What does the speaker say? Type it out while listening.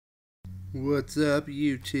What's up,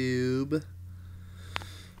 YouTube?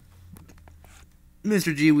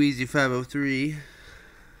 Mr. G Weezy 503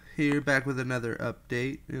 here, back with another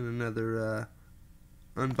update and another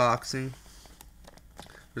unboxing.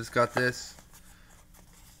 Just got this.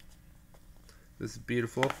 This is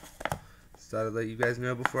beautiful. Just thought I'd let you guys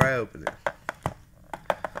know before I open it.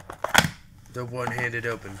 The one-handed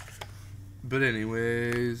open. But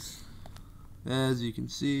anyways, as you can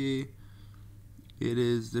see, it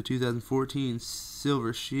is the 2014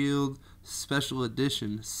 Silver Shield Special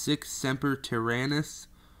Edition Sic Semper Tyrannis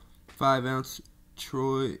 5-ounce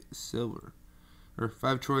Troy silver, or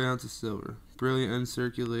 5 Troy ounces silver. Brilliant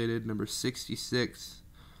uncirculated, number 66,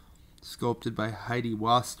 sculpted by Heidi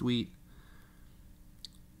Wastweet.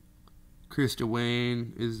 Krista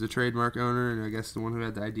Wayne is the trademark owner, and I guess the one who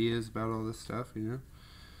had the ideas about all this stuff, you know.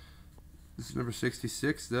 This is number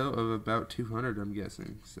 66, though, of about 200, I'm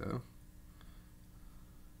guessing, so.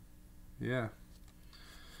 Yeah,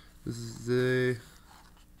 this is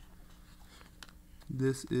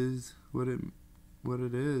what it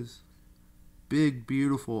is. Big,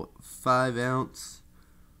 beautiful 5-ounce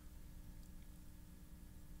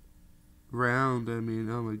round. I mean,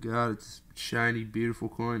 oh my God, it's a shiny, beautiful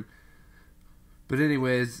coin. But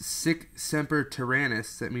anyways, Sic Semper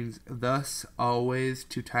Tyrannis. That means thus always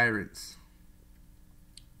to tyrants.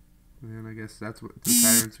 And I guess that's what the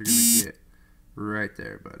tyrants are gonna get. Right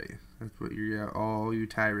there, buddy. That's what all you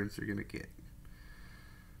tyrants are gonna get.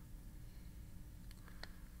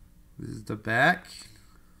 This is the back.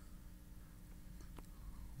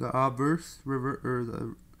 The obverse, river, or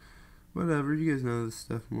the whatever. You guys know this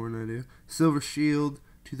stuff more than I do. Silver Shield,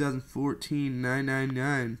 2014,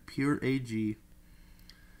 999, pure AG.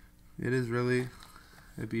 It is really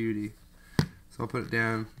a beauty. So I'll put it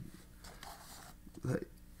down. Let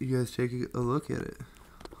you guys take a look at it.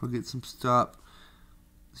 I'll get some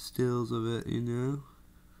stills of it, you know.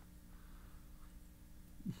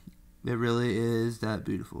 It really is that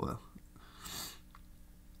beautiful.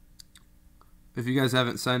 If you guys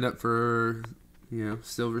haven't signed up for, you know,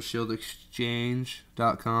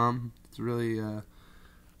 silvershieldexchange.com, it's a really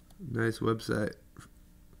nice website.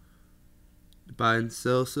 Buy and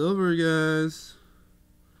sell silver, guys.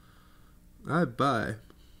 I buy,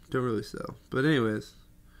 don't really sell. But anyways,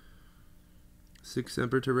 Sic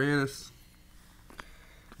Semper Tyrannis.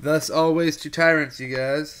 Thus always to tyrants, you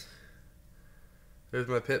guys. There's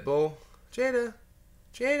my pit bull. Jada.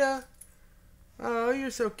 Jada. Oh, you're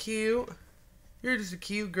so cute. You're just a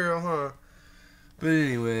cute girl, huh? But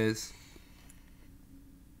anyways,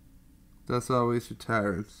 thus always to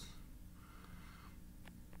tyrants.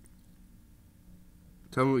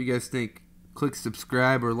 Tell me what you guys think. Click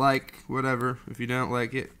subscribe or like, whatever. If you don't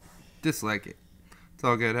like it, dislike it. It's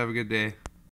all good. Have a good day.